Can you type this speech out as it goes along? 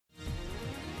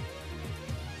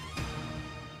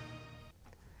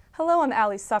Hello, I'm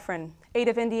Suffrin. 8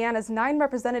 of Indiana's 9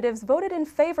 representatives voted in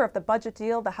favor of the budget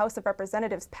deal the House of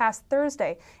Representatives passed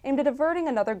Thursday, aimed at averting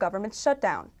another government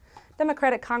shutdown.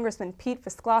 Democratic Congressman Pete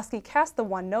Visclosky cast the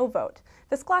 1-no vote.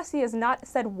 Visclosky has not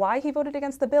said why he voted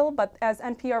against the bill, but as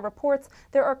NPR reports,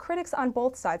 there are critics on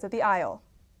both sides of the aisle.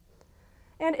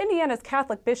 And Indiana's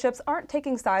Catholic bishops aren't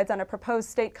taking sides on a proposed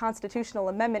state constitutional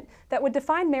amendment that would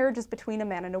define marriages between a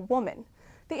man and a woman.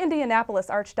 The Indianapolis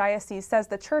Archdiocese says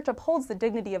the church upholds the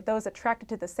dignity of those attracted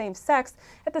to the same sex.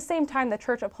 At the same time, the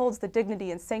church upholds the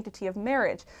dignity and sanctity of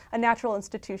marriage, a natural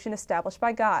institution established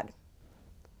by God.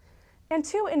 And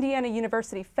 2 Indiana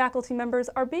University faculty members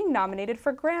are being nominated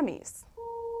for Grammys.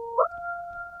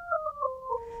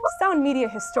 Sound media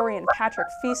historian Patrick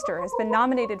Feaster has been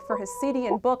nominated for his CD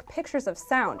and book Pictures of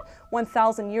Sound,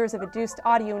 1,000 Years of Adduced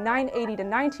Audio 980 to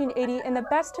 1980 in the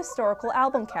Best Historical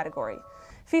Album category.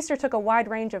 Feaster took a wide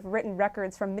range of written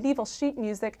records from medieval sheet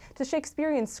music to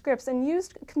Shakespearean scripts and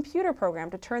used a computer program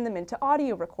to turn them into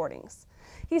audio recordings.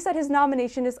 He said his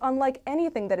nomination is unlike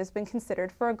anything that has been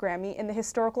considered for a Grammy in the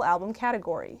historical album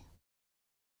category.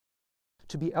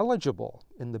 To be eligible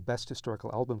in the Best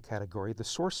Historical Album category, the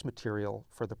source material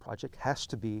for the project has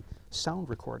to be sound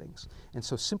recordings. And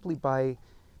so simply by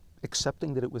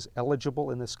accepting that it was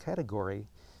eligible in this category,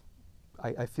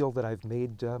 I feel that I've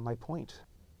made my point.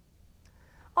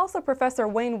 Also, Professor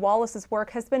Wayne Wallace's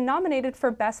work has been nominated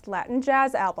for Best Latin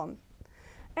Jazz Album.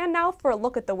 And now for a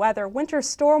look at the weather. Winter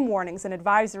storm warnings and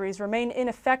advisories remain in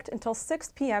effect until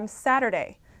 6 p.m.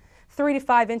 Saturday. 3 to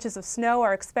 5 inches of snow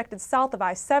are expected south of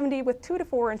I-70 with 2 to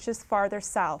 4 inches farther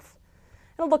south.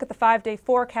 And a look at the 5-day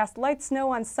forecast. Light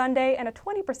snow on Sunday and a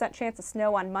 20% chance of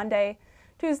snow on Monday.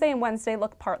 Tuesday and Wednesday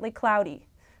look partly cloudy.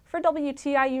 For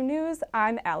WTIU News,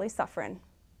 I'm Suffrin.